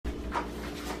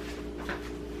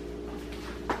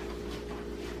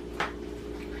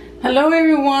Hello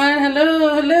everyone,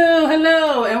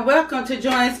 hello, and welcome to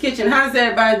Joanne's Kitchen. How's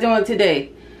everybody doing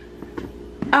today?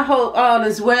 I hope all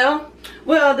is well.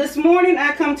 Well, this morning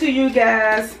I come to you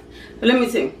guys, let me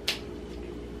see.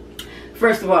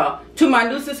 First of all, to my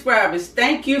new subscribers,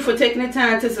 thank you for taking the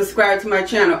time to subscribe to my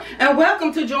channel. And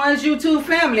welcome to Joanne's YouTube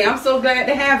family. I'm so glad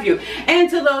to have you. And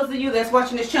to those of you that's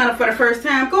watching this channel for the first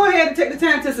time, go ahead and take the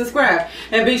time to subscribe.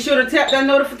 And be sure to tap that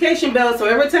notification bell so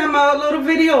every time I upload a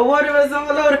video or whatever is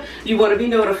uploaded, you want to be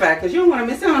notified. Because you don't want to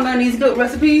miss out on none of these good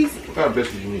recipes. What kind of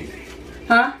biscuits you need?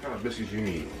 Huh? What kind of biscuits you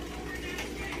need?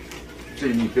 You say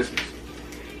you need biscuits.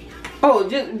 Oh,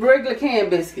 just regular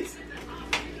canned biscuits.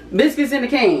 Biscuits in the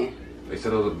can. They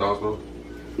sell those at the dollar store?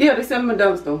 Yeah, they sell them at the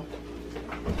dollar store.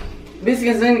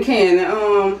 Biscuits in the can.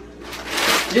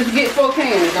 Just get 4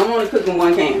 cans. I want to cook in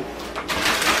 1 can.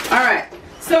 Alright.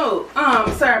 So,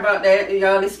 sorry about that.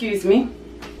 Y'all excuse me.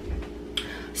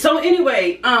 So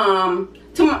anyway,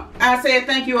 I said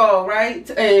thank you all, right?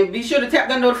 And be sure to tap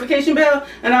that notification bell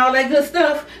and all that good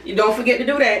stuff. You don't forget to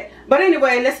do that. But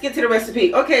anyway, let's get to the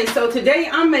recipe. Okay, so today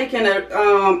I'm making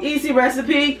a easy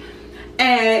recipe.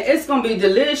 And it's going to be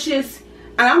delicious.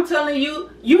 And I'm telling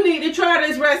you, you need to try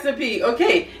this recipe,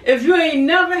 okay? If you ain't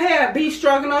never had beef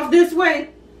stroganoff this way,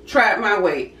 try it my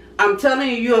way. I'm telling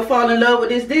you, you'll fall in love with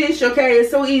this dish, okay? It's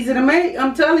so easy to make.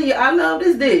 I'm telling you, I love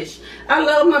this dish. I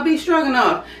love my beef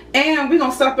stroganoff. And we're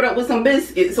going to sop it up with some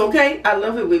biscuits, okay? I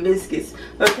love it with biscuits,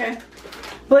 okay?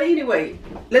 But anyway,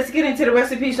 let's get into the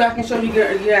recipe so I can show you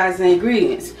guys the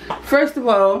ingredients. First of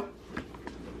all,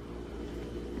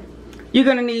 you're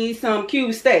going to need some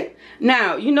cube steak.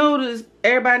 Now, you notice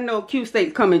everybody know cube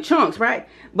steaks come in chunks, right?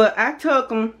 But I took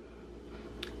them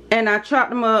and I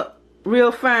chopped them up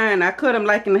real fine. I cut them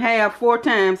like in half 4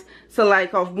 times. So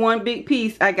like off one big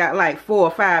piece, I got like 4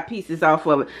 or 5 pieces off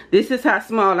of it. This is how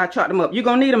small I chopped them up. You're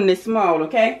going to need them this small,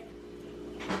 okay?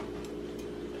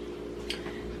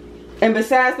 And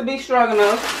besides the beef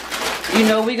stroganoff, you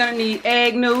know we're going to need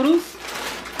egg noodles.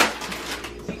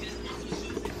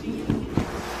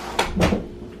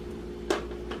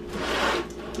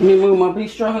 Let me move my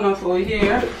beef stroganoff over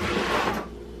here.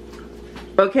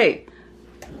 Okay,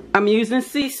 I'm using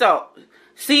sea salt.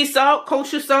 Sea salt,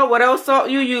 kosher salt, whatever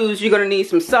salt you use. You're going to need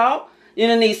some salt. You're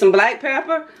going to need some black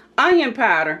pepper, onion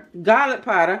powder, garlic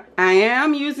powder. I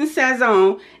am using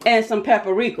sazon and some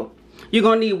paprika. You're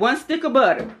going to need 1 stick of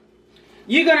butter.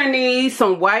 You're going to need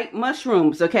some white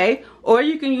mushrooms, okay? Or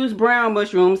you can use brown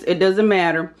mushrooms. It doesn't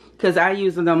matter because I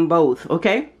use them both,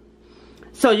 okay?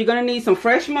 So you're going to need some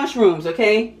fresh mushrooms,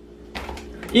 okay?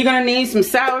 You're going to need some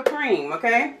sour cream,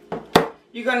 okay?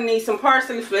 You're going to need some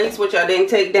parsley flakes, which I didn't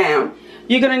take down.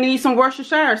 You're going to need some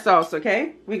Worcestershire sauce,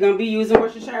 okay? We're going to be using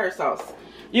Worcestershire sauce.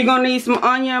 You're going to need some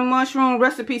onion mushroom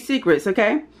recipe secrets,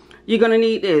 okay? You're going to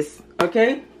need this,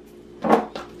 okay?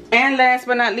 And last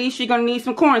but not least, you're going to need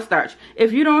some cornstarch.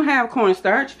 If you don't have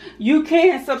cornstarch, you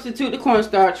can substitute the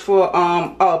cornstarch for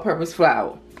all-purpose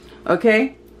flour,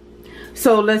 okay?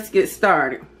 So let's get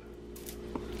started.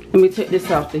 Let me take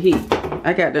this off the heat.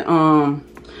 I got the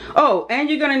oh, and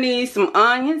you're gonna need some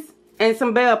onions and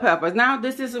some bell peppers. Now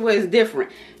this is where it's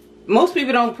different. Most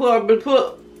people don't put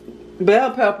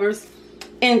bell peppers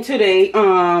into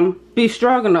their beef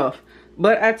stroganoff,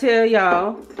 but I tell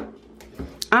y'all,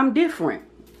 I'm different.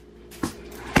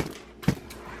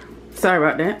 Sorry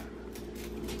about that.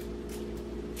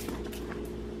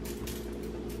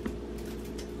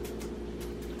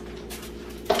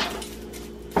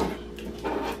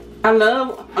 I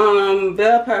love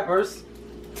bell peppers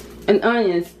and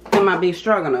onions in my beef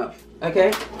stroganoff,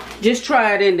 okay? Just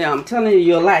try it in there. I'm telling you,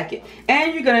 you'll like it.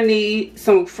 And you're going to need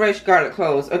some fresh garlic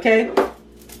cloves, okay?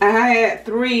 I had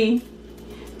 3,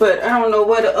 but I don't know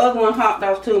where the other one hopped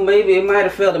off to. Maybe it might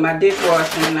have fell in my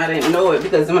dishwasher and I didn't know it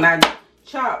because when I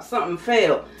chopped, something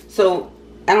fell. So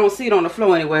I don't see it on the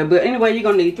floor anyway. But anyway, you're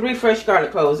going to need 3 fresh garlic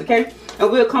cloves, okay?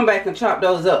 And we'll come back and chop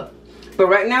those up. But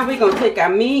right now, we're going to take our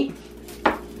meat.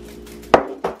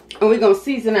 And we're going to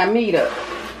season our meat up.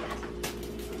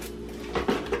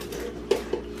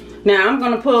 Now I'm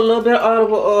going to put a little bit of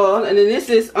olive oil. And then this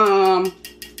is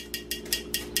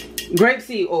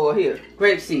grapeseed oil here.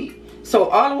 Grapeseed. So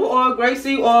olive oil,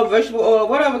 grapeseed oil, vegetable oil,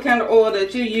 whatever kind of oil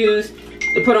that you use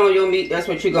to put on your meat, that's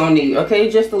what you're going to need. Okay,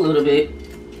 just a little bit.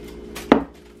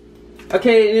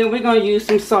 Okay, and then we're going to use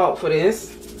some salt for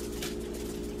this.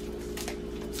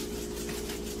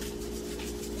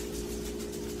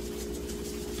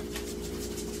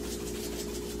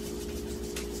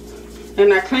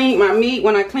 And I cleaned my meat.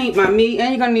 When I cleaned my meat, and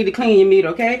you're going to need to clean your meat,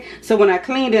 okay? So when I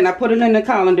cleaned it, I put it in the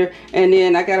colander, and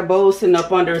then I got a bowl sitting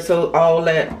up under so all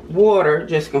that water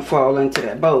just can fall into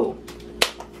that bowl.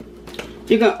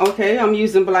 You're gonna, okay, I'm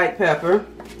using black pepper.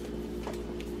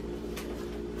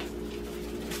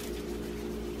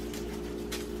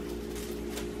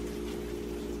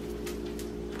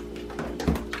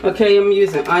 Okay, I'm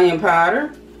using onion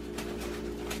powder.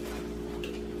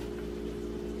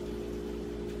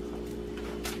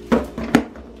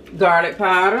 Garlic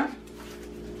powder.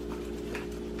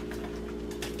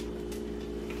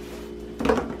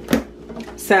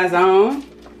 Sazon.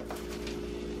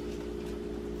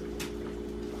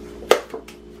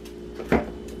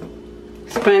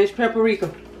 Spanish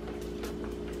paprika.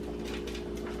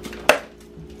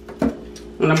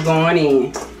 And I'm going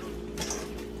in.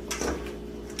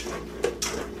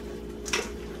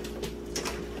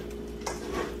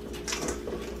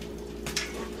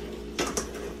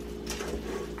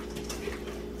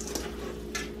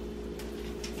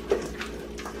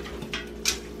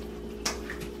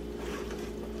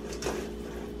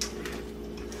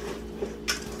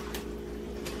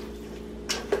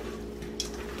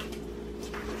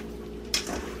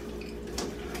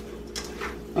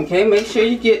 Okay, make sure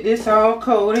you get this all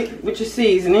coated with your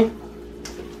seasoning.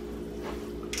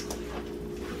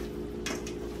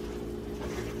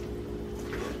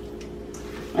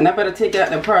 And I better take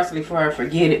out the parsley before I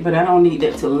forget it, but I don't need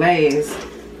that to last.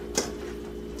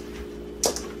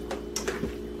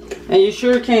 And you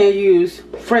sure can use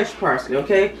fresh parsley,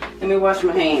 okay? Let me wash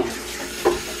my hands.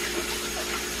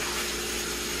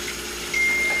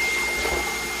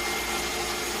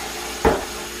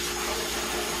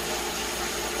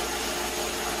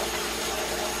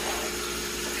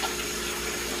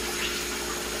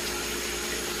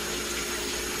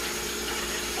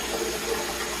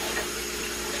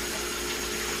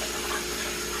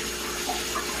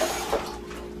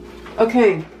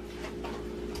 Okay,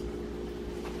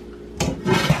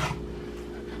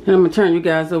 and I'm gonna turn you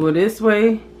guys over this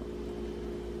way,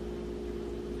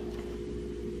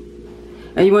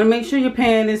 and you want to make sure your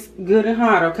pan is good and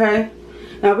hot. Okay,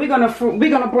 now we're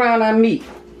gonna brown our meat.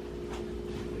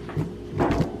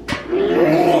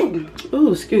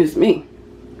 Ooh, excuse me.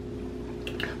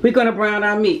 We're gonna brown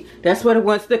our meat. That's where the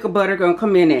 1 stick of butter gonna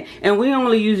come in there, and we're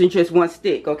only using just 1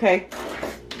 stick. Okay.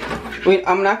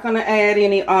 I'm not going to add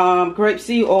any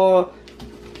grapeseed oil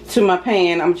to my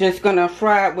pan. I'm just going to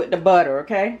fry it with the butter,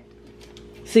 okay?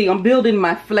 See, I'm building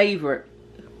my flavor.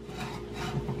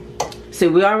 See,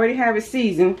 we already have it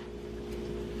seasoned.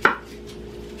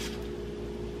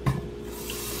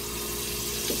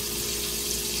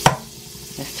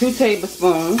 That's 2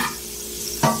 tablespoons.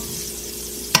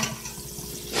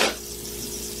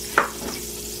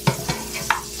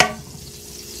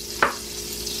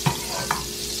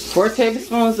 Four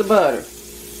tablespoons of butter.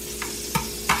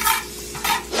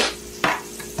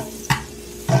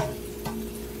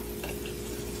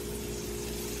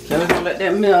 Okay, we're gonna let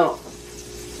that melt.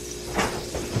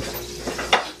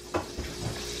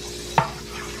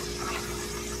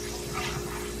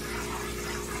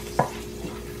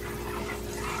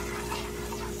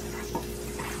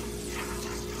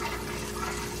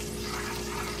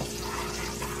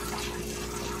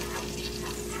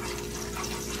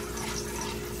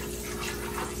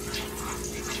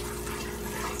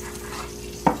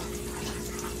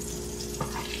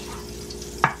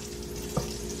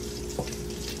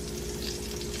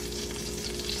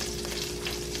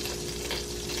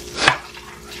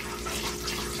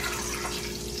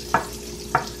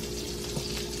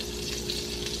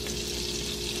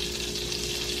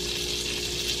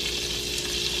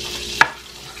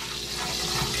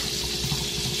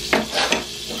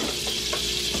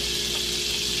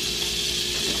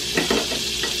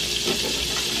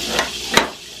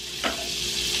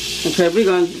 Okay, we're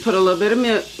going to put a little bit of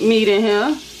meat in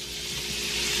here.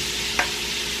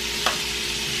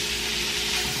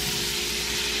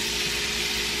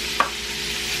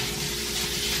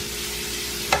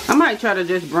 I might try to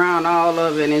just brown all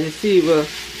of it and see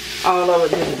if all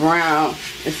of it just brown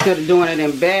instead of doing it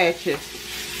in batches.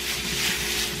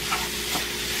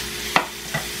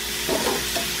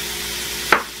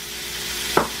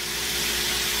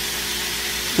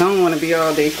 I don't want to be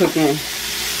all day cooking.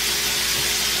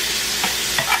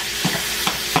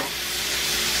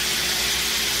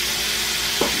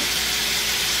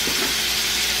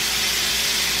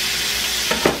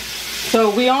 So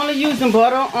we only using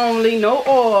butter only, no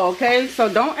oil, okay?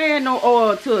 So don't add no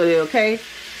oil to it, okay?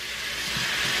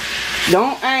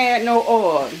 Don't add no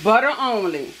oil, butter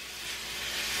only.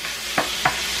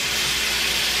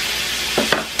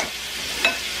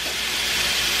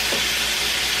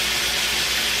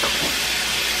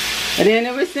 And then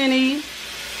if it's any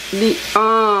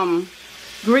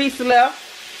grease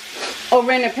left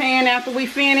over in the pan after we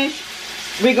finish,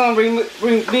 we're going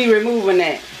to be removing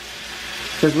that.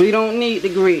 Because we don't need the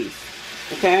grease.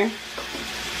 Okay?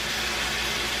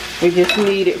 We just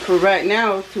need it for right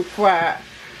now to fry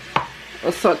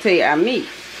or saute our meat.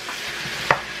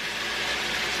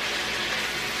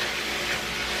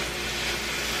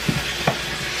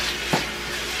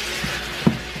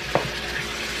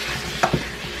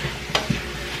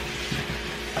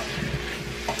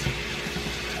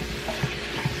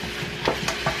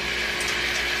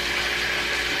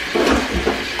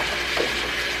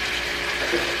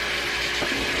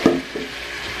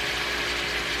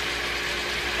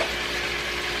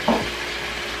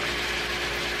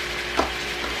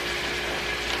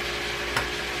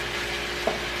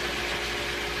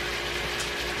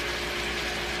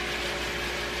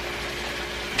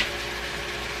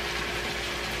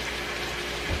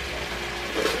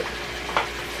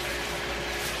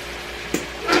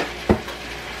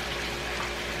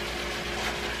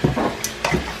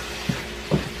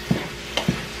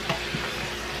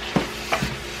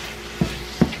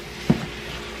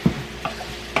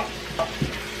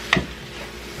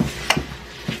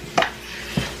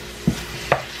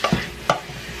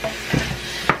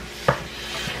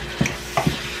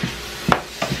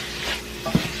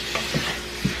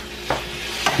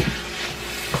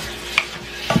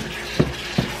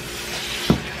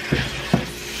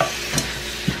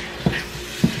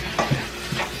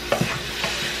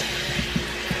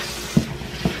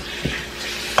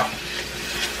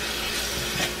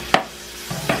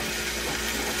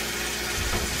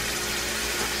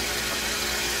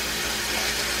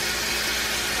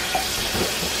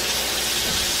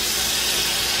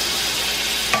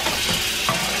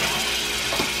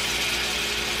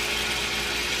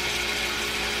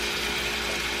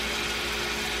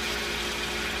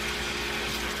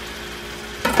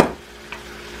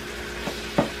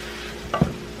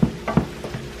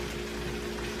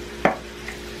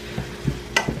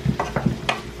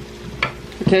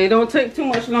 Okay, don't take too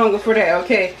much longer for that.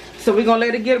 Okay, so we're gonna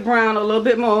let it get brown a little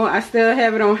bit more. I still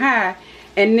have it on high,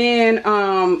 and then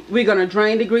we're gonna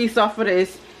drain the grease off of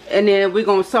this, and then we're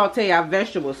gonna saute our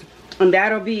vegetables, and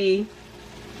that'll be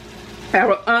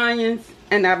our onions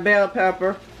and our bell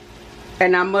pepper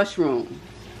and our mushrooms.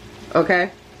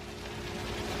 Okay.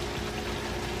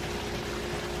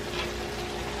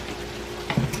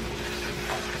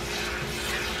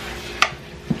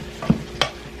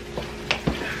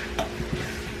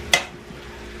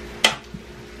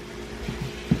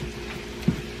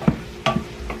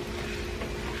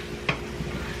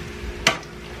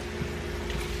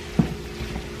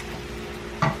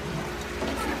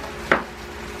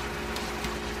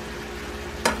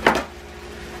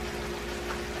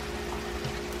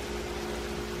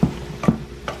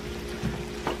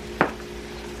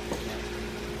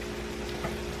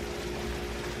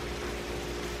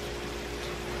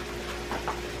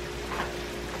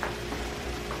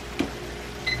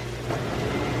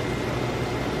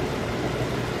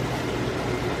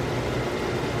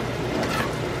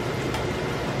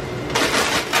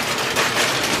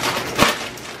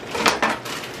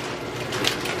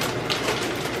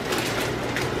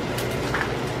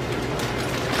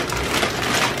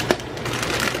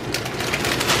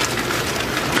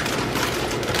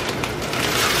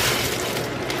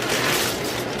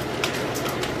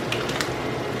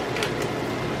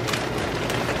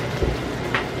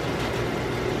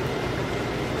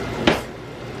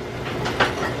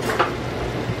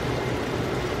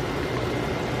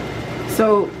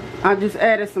 So I just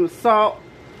added some salt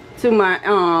to my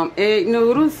egg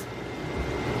noodles.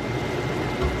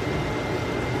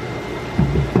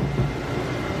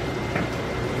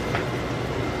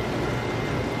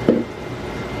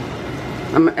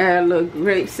 I'm gonna add a little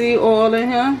grapeseed oil in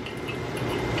here.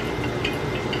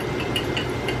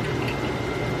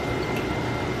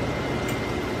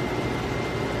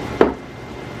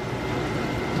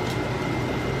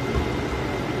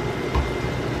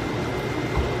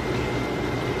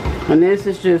 And this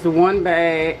is just one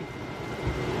bag.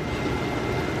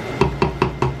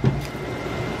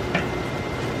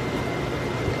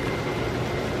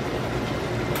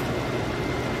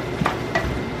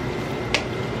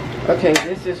 Okay,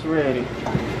 this is ready.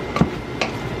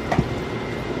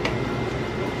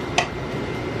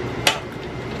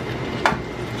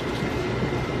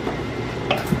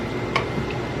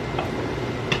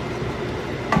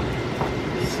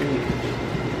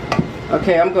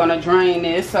 Okay, I'm gonna drain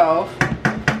this off.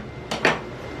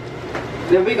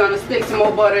 Then we're gonna stick some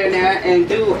more butter in there and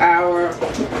do our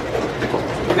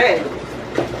veg.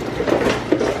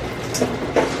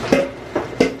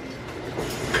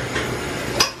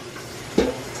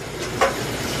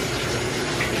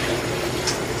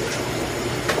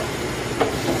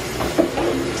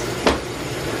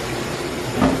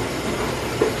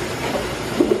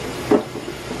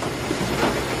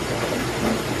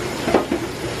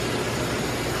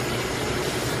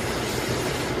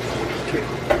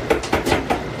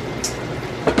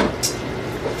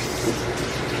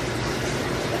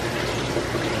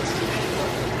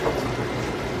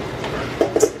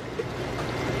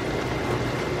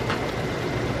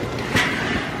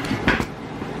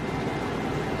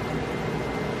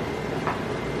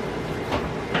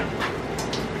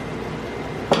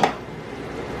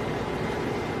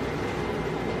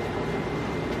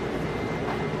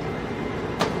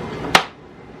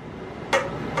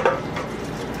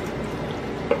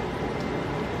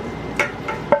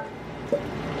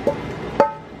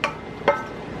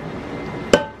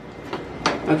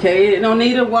 Okay, it don't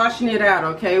need to washing it out,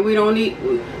 okay? We don't need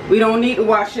to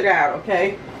wash it out,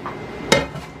 okay?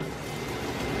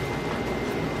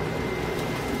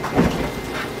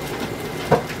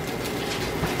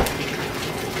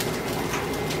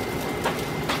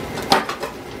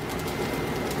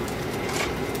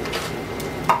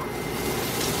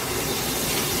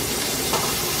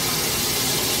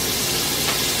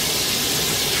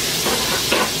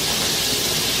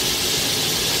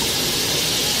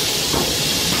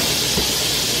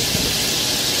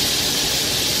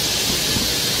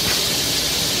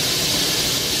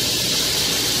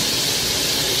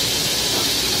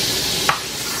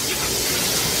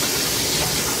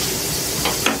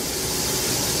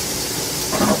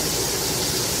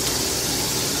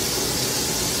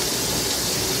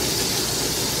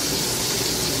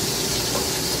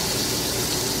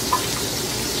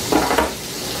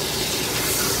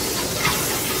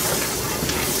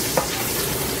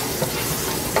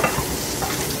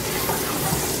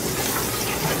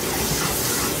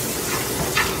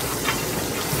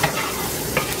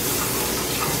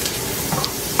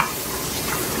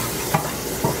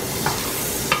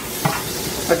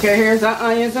 Okay, here's our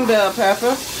onions and bell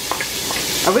pepper.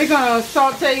 And we're going to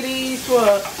saute these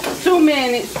for 2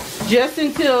 minutes just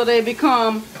until they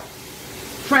become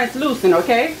translucent,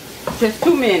 okay? Just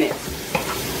 2 minutes.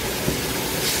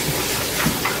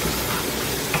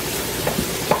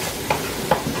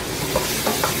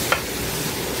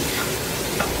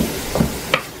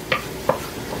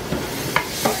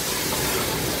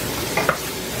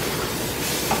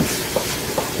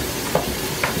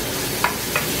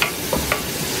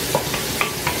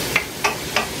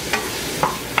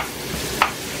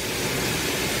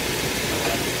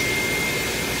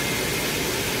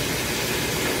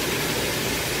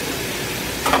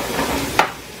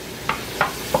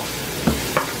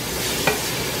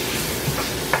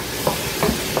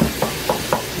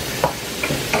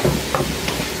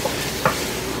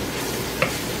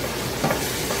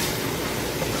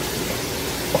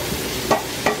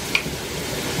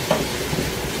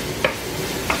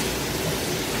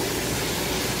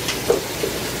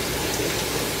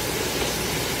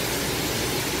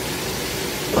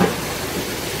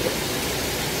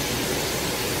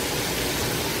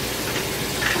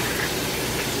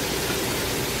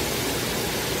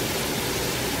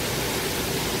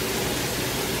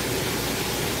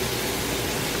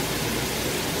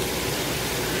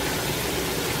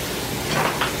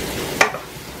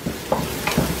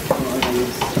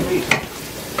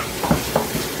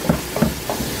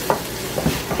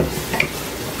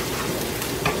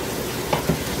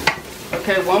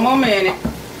 Okay, 1 more minute.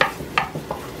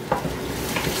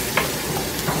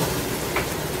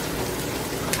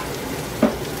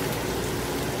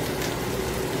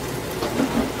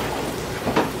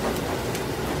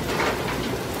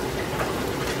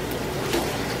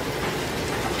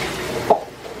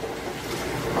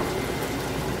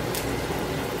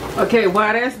 Okay,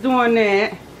 while that's doing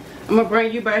that, I'm gonna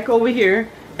bring you back over here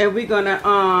and we're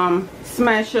gonna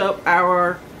smash up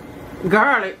our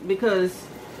garlic because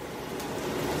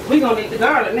we're gonna need the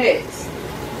garlic next.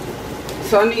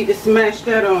 So I need to smash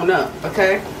that on up,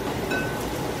 okay?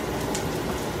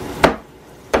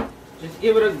 Just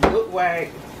give it a good whack.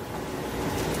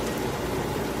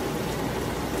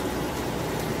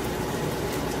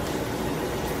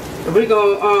 We're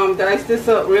gonna dice this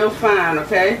up real fine,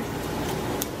 okay?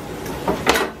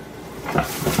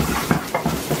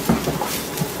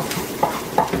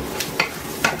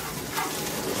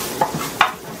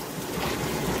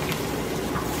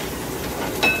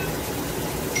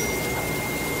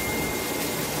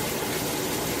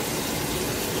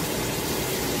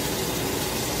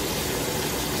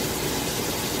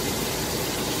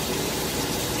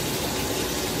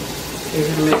 You're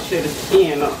gonna make sure the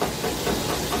skin up.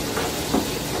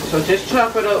 So just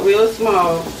chop it up real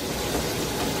small.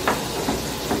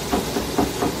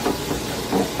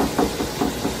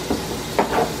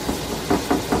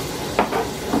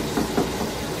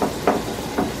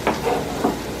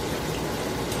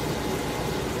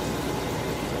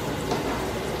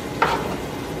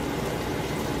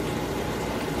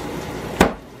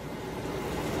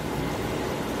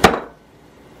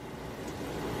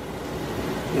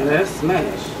 And that's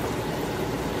smashed.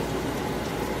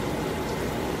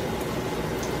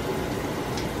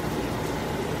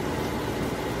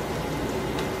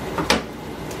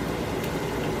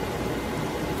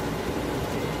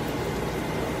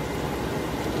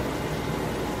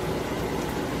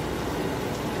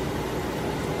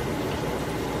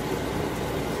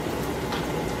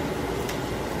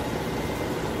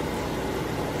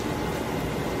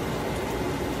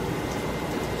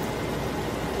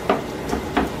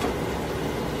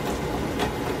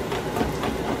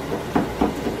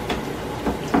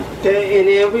 Okay, and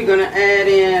then we're gonna add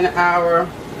in our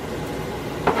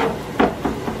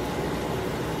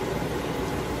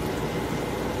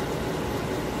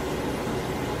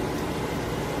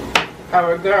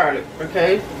garlic,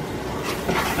 okay?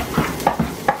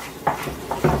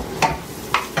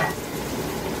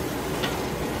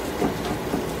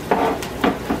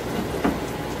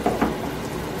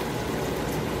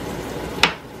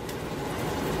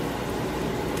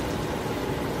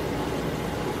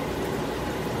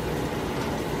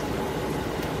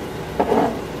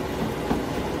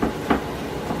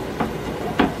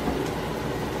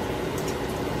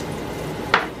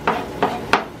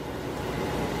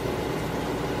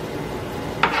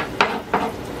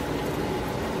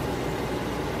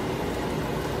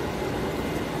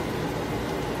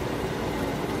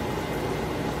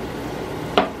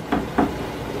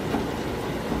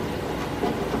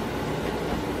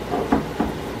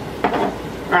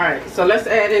 Alright, so let's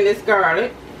add in this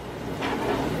garlic.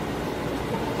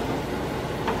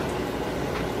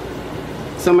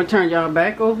 So I'm going to turn y'all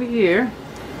back over here.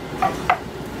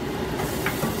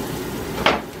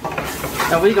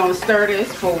 And we're going to stir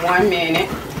this for 1 minute.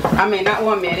 I mean, not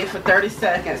 1 minute, for 30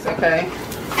 seconds, okay?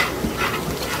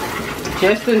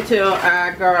 Just until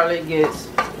our garlic gets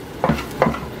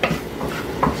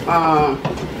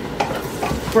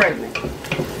pregnant.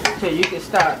 So you can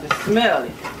start to smell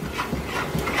it.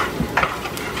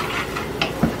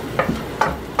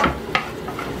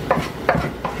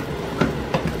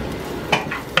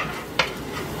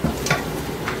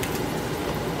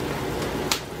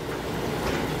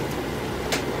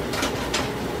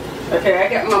 Okay, I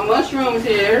got my mushrooms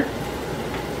here,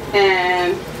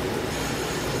 and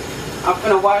I'm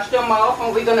gonna wash them off,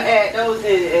 and we're gonna add those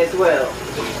in as well.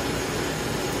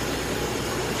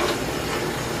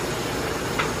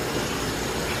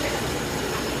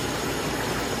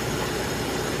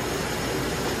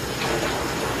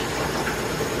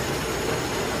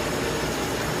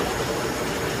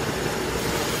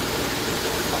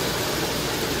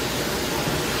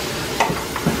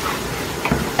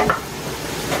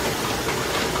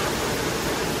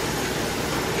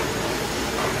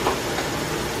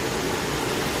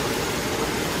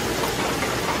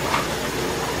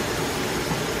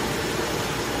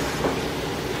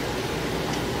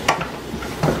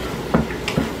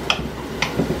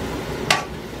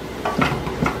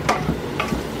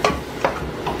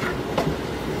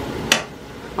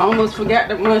 I almost forgot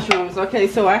the mushrooms. Okay,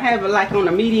 so I have it like on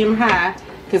a medium high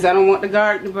because I don't want the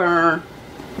garlic to burn.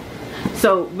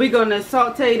 So we're gonna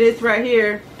saute this right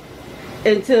here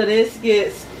until this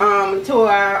gets to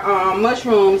our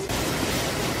mushrooms.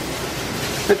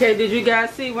 Okay, did you guys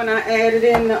see when I added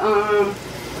in the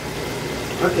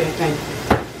okay, thank you.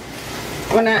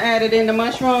 When I added in the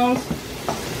mushrooms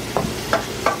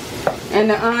and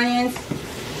the onions?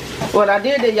 What I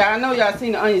did, y'all, I know y'all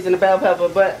seen the onions and the bell pepper,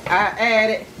 but I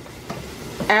added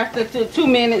after 2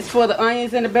 minutes for the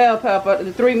onions and the bell pepper,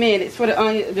 the 3 minutes for the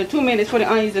onions, the 2 minutes for the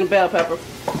onions and the bell pepper,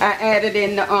 I added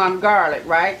in the garlic,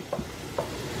 right?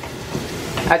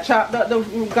 I chopped up the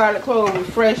garlic cloves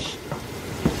fresh,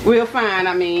 real fine.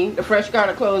 I mean, the fresh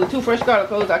garlic cloves, the 2 fresh garlic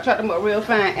cloves, I chopped them up real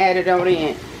fine, added on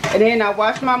in, and then I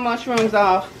washed my mushrooms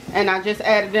off, and I just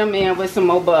added them in with some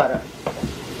more butter.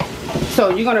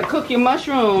 So you're gonna cook your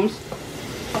mushrooms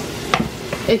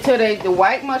until the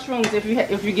white mushrooms, if you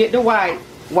get the white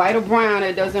or brown,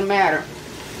 it doesn't matter.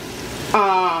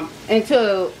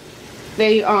 Until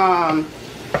they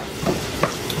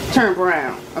turn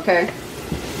brown, okay?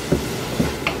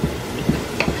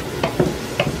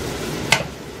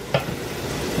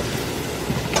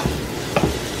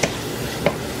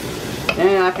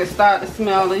 And I can start to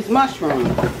smell these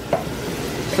mushrooms.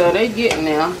 So they getting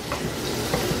there.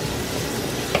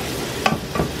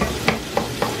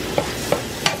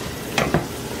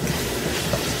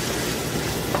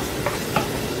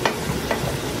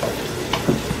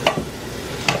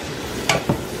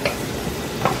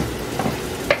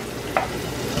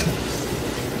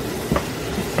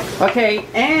 Okay,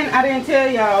 and I didn't tell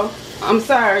y'all, I'm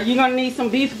sorry, you're going to need some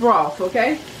beef broth,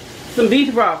 okay? Some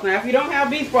beef broth. Now, if you don't have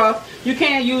beef broth, you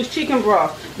can't use chicken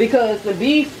broth because the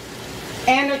beef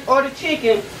or the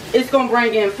chicken, it's going to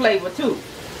bring in flavor too.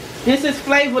 This is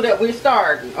flavor that we're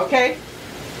starting, okay?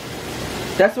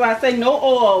 That's why I say no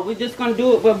oil. We're just going to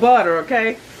do it with butter,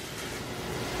 okay?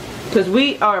 Because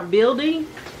we are building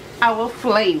our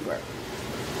flavor.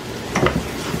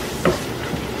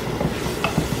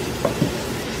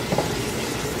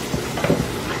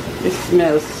 It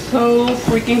smells so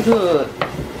freaking good.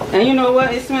 And you know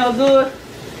what? It smells good.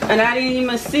 And I didn't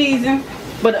even season,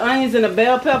 but the onions and the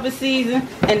bell pepper season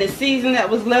and the season that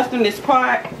was left in this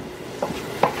pot.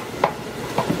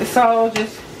 It It's all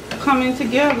just coming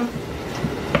together.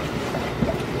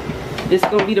 It's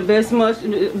gonna be the best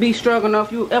beef stroganoff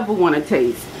you ever want to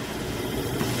taste.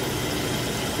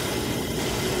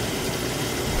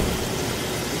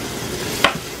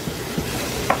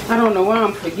 I don't know why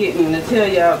I'm forgetting to tell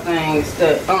y'all things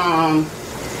that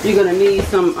you're gonna need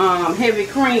some heavy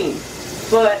cream,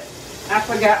 but I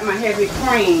forgot my heavy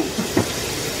cream.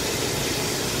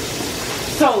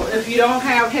 So if you don't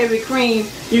have heavy cream,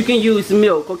 you can use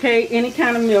milk, okay? Any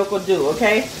kind of milk will do,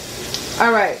 okay?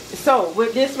 All right, so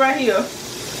with this right here,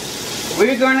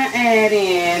 we're gonna add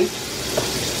in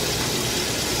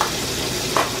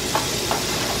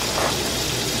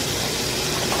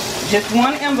just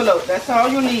one envelope. That's all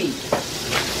you need.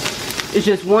 It's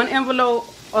just one envelope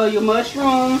of your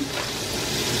mushroom,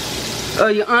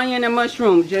 or your onion and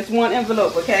mushroom. Just one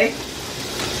envelope, okay?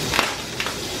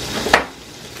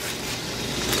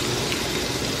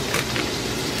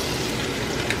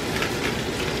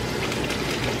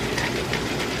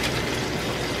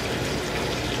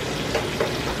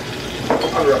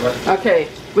 Okay,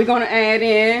 we're gonna add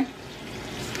in.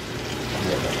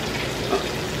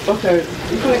 Okay,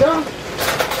 you put it on.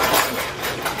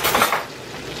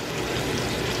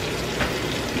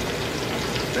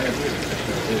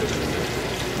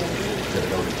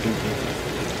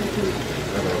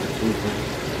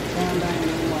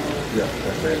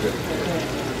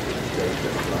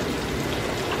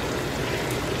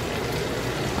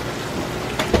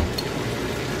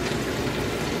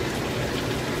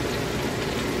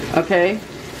 Okay,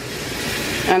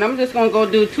 and I'm just gonna go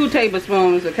do 2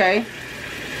 tablespoons, okay?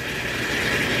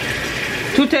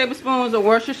 2 tablespoons of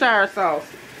Worcestershire sauce.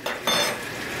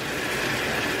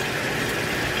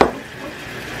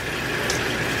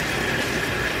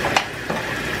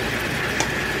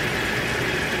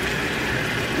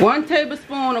 One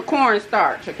tablespoon of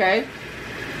cornstarch, okay?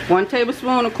 1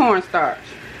 tablespoon of cornstarch.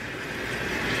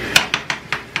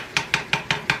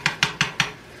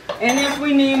 And if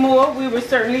we need more, we will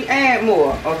certainly add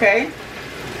more, okay?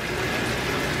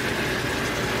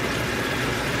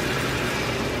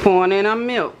 Pouring in our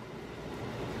milk.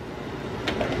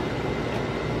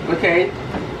 Okay.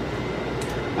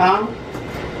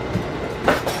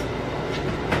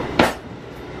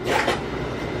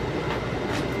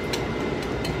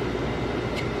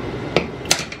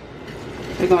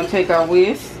 We're going to take our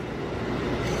whisk.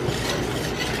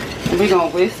 And we're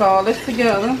going to whisk all this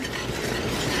together.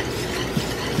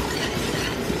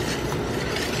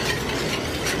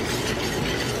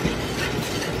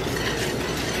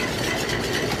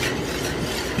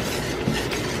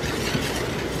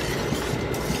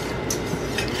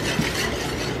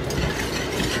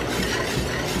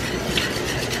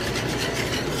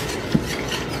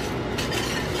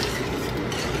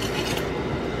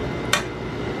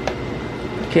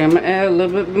 Okay, I'm going to add a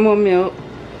little bit more milk.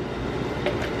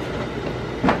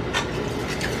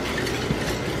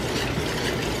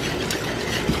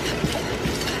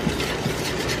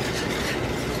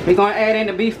 We're going to add in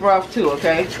the beef broth too,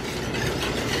 okay?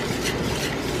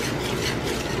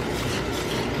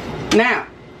 Now,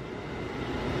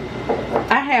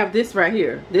 I have this right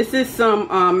here. This is some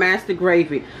master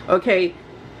gravy, okay?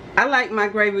 I like my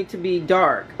gravy to be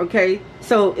dark, okay?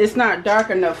 So it's not dark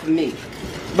enough for me.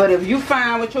 But if you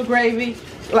find with your gravy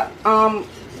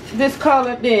this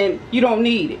color, then you don't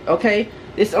need it, okay?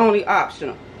 It's only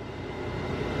optional.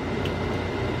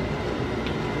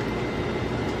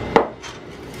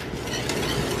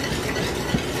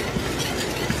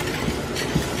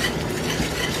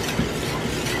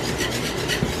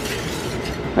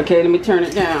 Okay, let me turn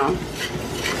it down.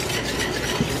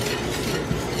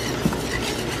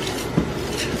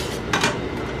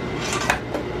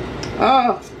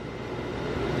 Oh.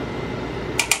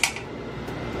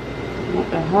 Not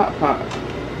the hot pot.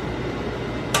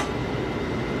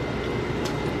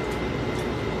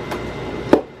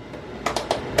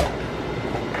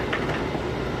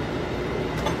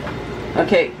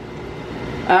 Okay.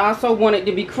 I also want it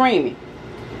to be creamy.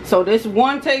 So this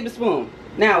 1 tablespoon.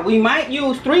 Now we might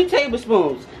use 3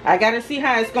 tablespoons. I gotta see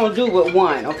how it's gonna do with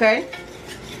 1, okay?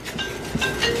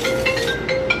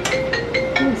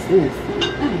 What's this?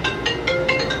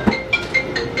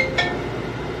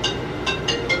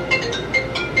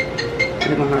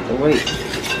 You're gonna have to wait.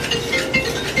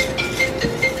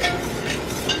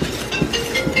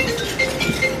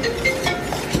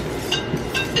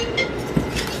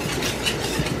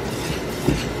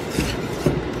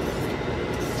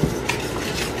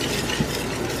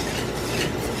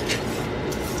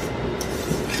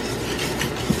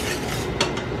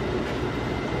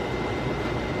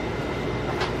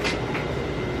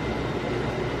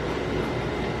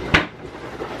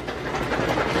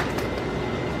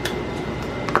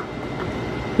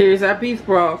 Here's our beef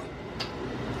broth.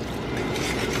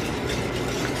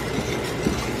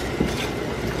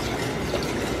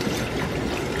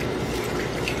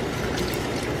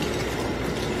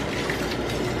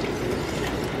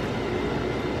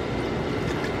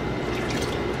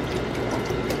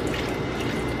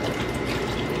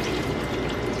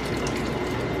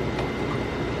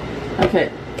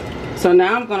 Okay, so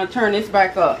now I'm going to turn this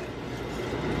back up.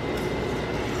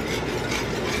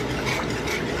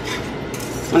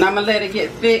 And I'm going to let it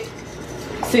get thick.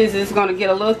 Since it's going to get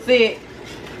a little thick.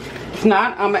 If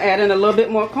not, I'm going to add in a little bit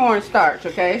more cornstarch,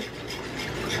 okay?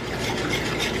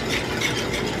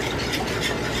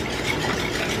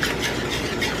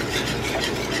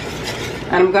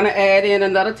 And I'm going to add in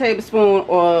another tablespoon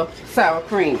of sour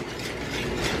cream.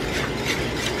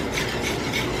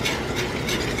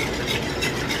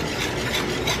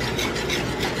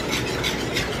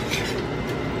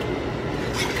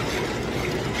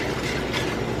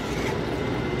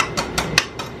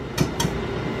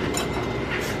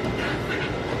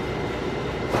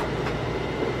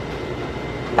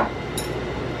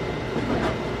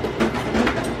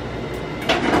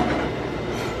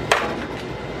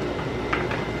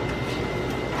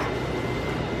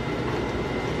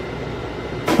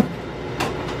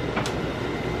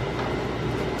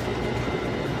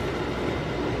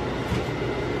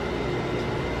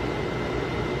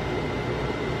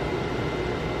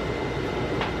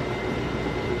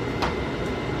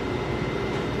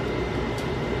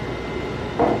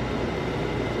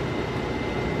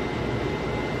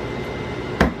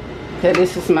 Okay,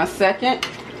 this is my second.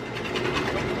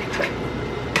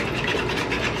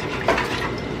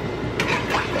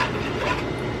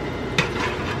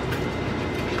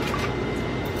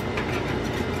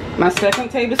 My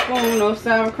second tablespoon of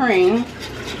sour cream.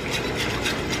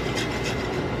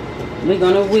 We're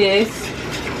gonna whisk.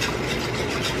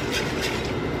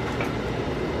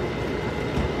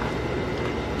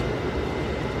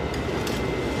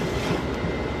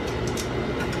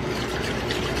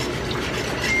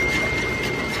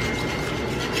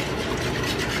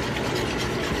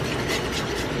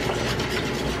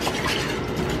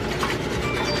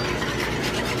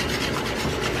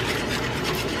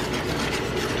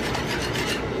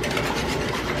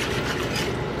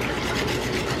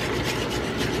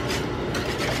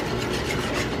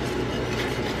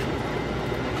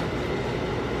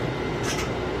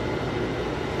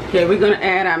 Okay, we're going to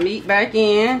add our meat back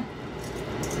in.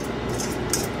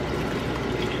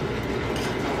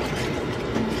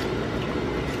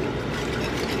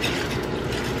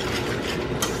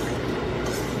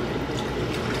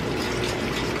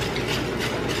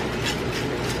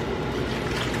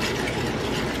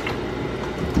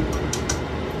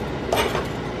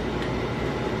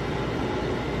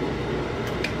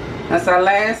 That's our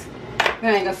last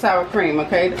thing of sour cream,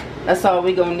 okay? That's all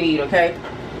we're going to need, okay?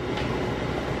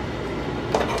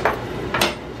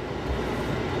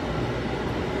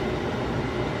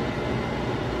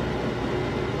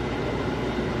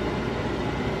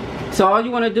 So all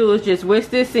you want to do is just whisk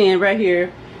this in right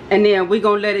here, and then we're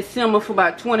going to let it simmer for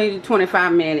about 20 to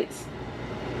 25 minutes.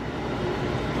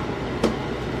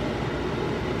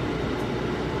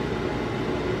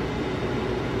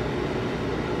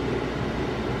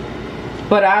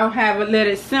 But I'll have it let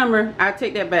it simmer. I'll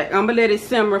take that back. I'm going to let it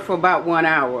simmer for about 1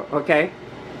 hour, okay?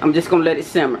 I'm just going to let it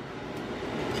simmer.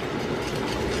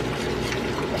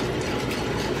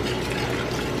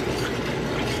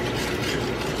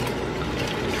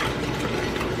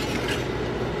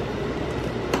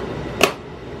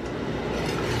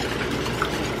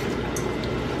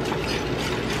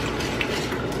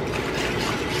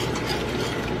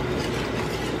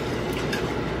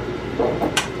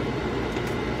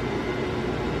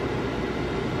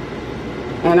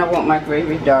 And I want my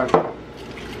gravy dark.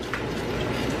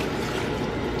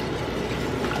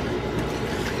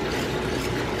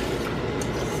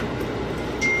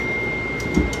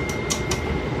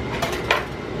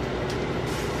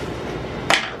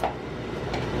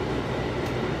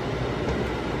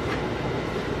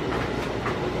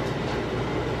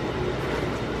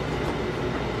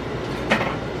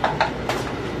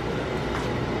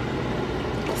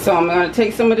 So I'm going to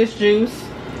take some of this juice,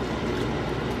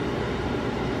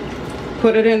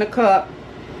 put it in a cup,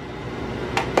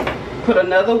 put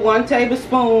another 1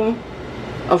 tablespoon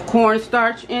of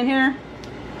cornstarch in here,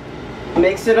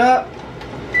 mix it up,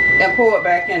 and pour it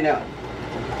back in there.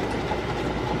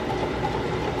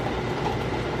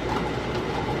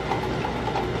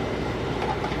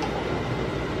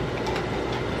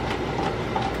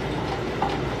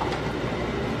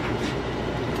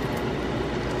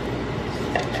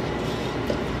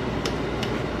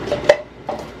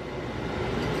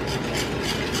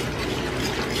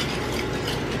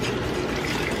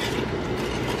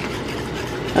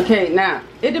 Okay, now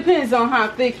it depends on how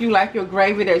thick you like your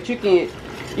gravy that you can,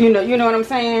 you know what I'm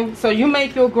saying? So you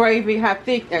make your gravy how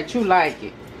thick that you like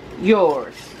it.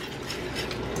 Yours.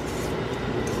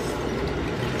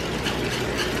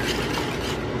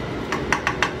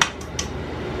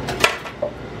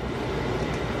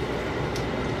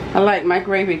 I like my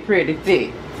gravy pretty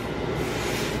thick.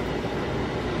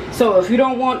 So if you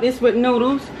don't want this with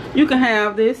noodles, you can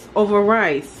have this over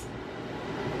rice.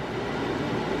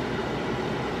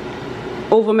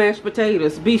 Over mashed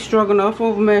potatoes. Beef stroganoff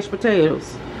over mashed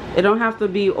potatoes. It don't have to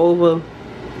be over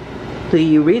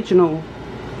the original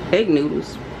egg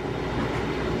noodles.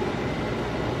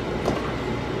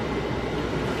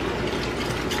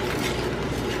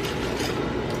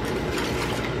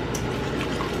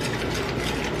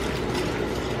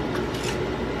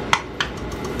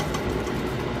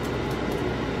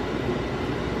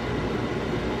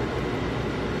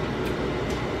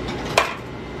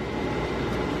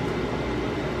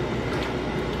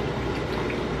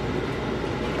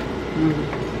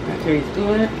 That tastes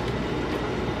good.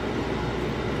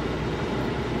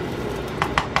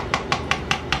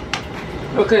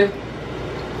 Okay.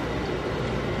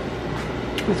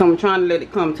 So I'm trying to let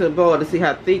it come to the boil to see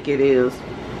how thick it is.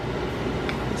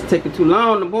 It's taking too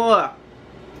long to boil.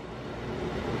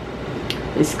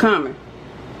 It's coming.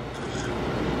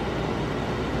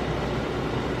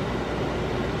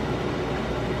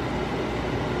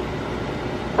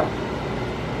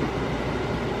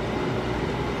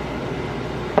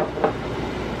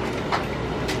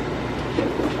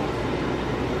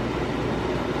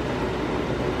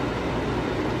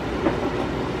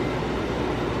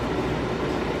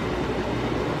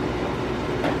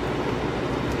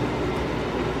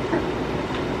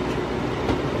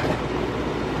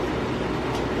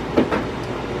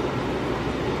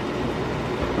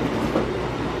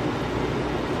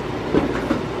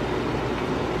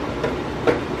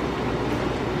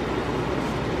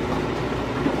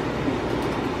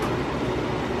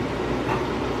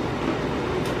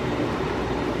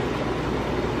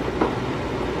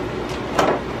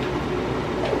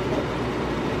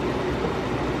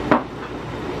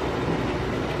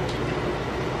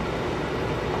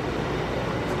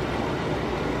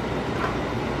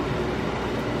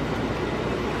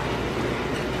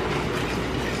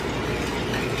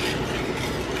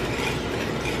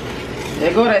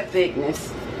 There go that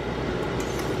thickness.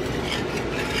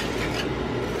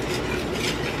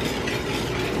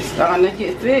 It's starting to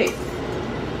get thick.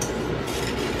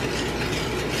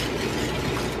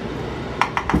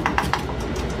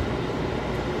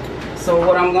 So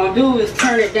what I'm going to do is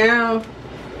turn it down,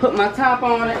 put my top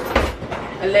on it,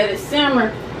 and let it simmer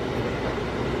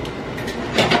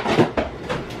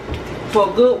for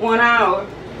a good 1 hour.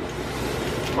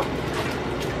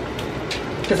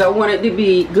 Because I want it to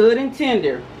be good and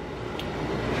tender.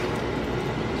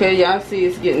 Okay, y'all see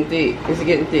it's getting thick. It's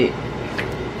getting thick.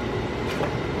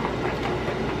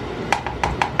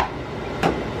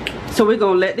 So we're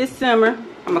going to let this simmer.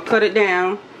 I'm going to cut it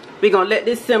down. We're going to let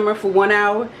this simmer for 1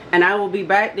 hour. And I will be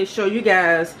back to show you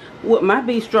guys what my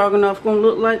beef stroganoff going to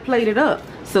look like plated up.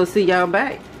 So see y'all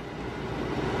back.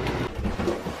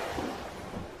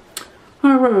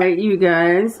 Alright, you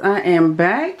guys. I am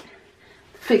back.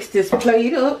 Fix this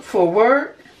plate up for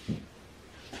work.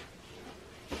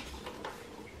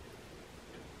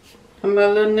 And my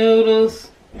little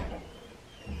noodles.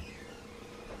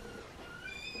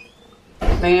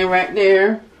 Laying right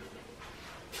there.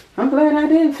 I'm glad I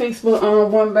did fix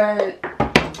one bag.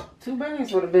 2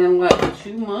 bags would have been like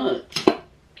too much.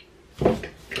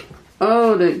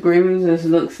 Oh, that gravy just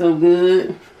looks so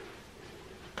good.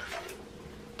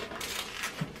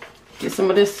 Get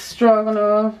some of this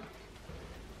stroganoff.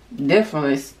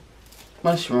 Definitely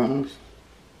mushrooms.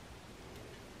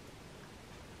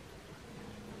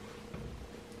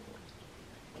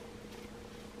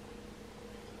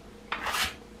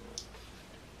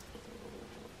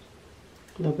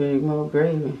 A little bit more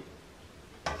gravy.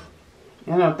 I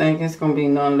don't think it's gonna be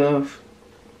none left,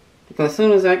 because as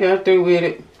soon as I got through with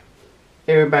it,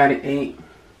 everybody ate.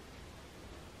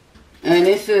 And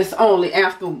it's just only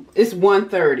after, it's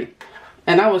 1:30,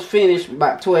 and I was finished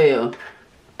about 12.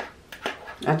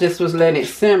 I just was letting it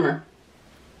simmer,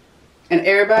 and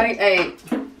everybody ate.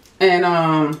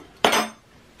 And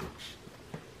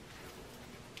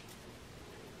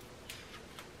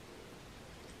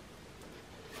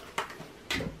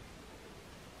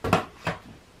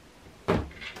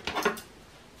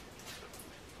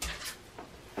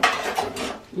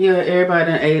yeah,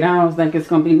 everybody done ate. I don't think it's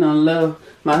gonna be none left.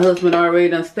 My husband already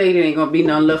done stated ain't gonna be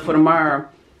none left for tomorrow,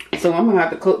 so I'm gonna have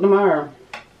to cook tomorrow.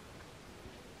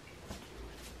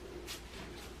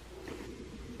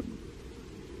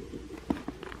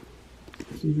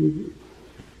 Okay.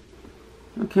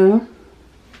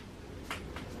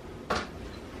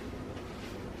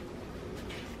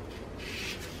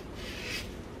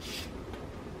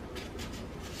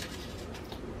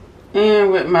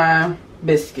 And with my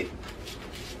biscuit.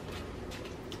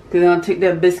 Because I'll take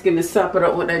that biscuit and sop it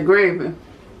up with that gravy.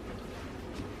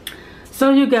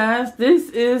 So you guys,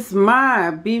 this is my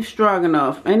beef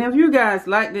stroganoff. And if you guys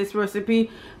like this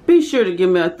recipe, be sure to give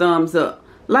me a thumbs up.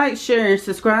 Like, share, and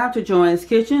subscribe to Joanne's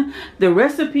Kitchen. The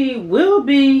recipe will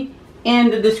be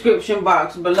in the description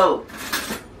box below.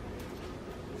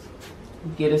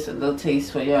 Get us a little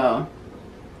taste for y'all.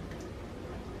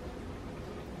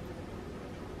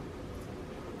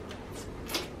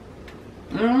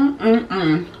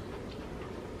 And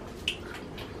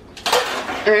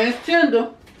it's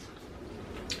tender.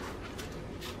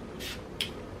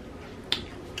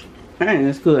 And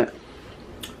it's good.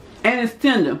 And it's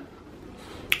tender.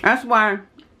 That's why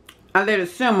I let it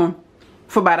simmer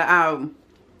for about an hour.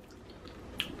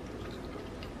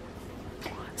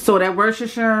 So that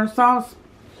Worcestershire sauce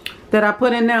that I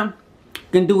put in there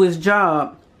can do its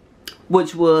job,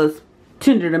 which was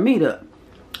tender the meat up.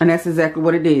 And that's exactly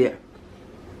what it did.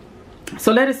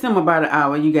 So let it simmer about an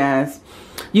hour, you guys.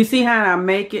 You see how I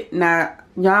make it? Now,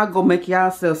 y'all go make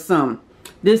yourself some.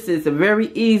 This is a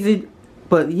very easy,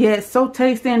 but yet so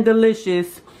tasty and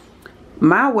delicious,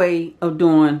 my way of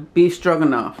doing beef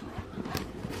stroganoff.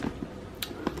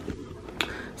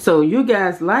 So you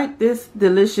guys like this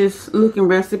delicious looking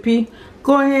recipe?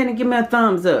 Go ahead and give me a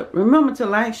thumbs up. Remember to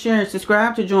like, share, and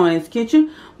subscribe to Joanne's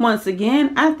Kitchen. Once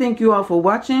again, I thank you all for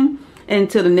watching.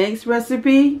 Until the next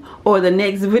recipe or the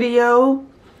next video,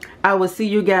 I will see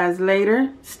you guys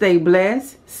later. Stay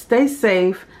blessed. Stay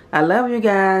safe. I love you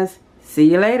guys.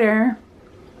 See you later.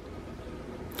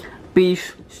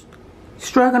 Beef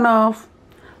stroganoff,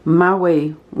 my way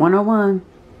 101.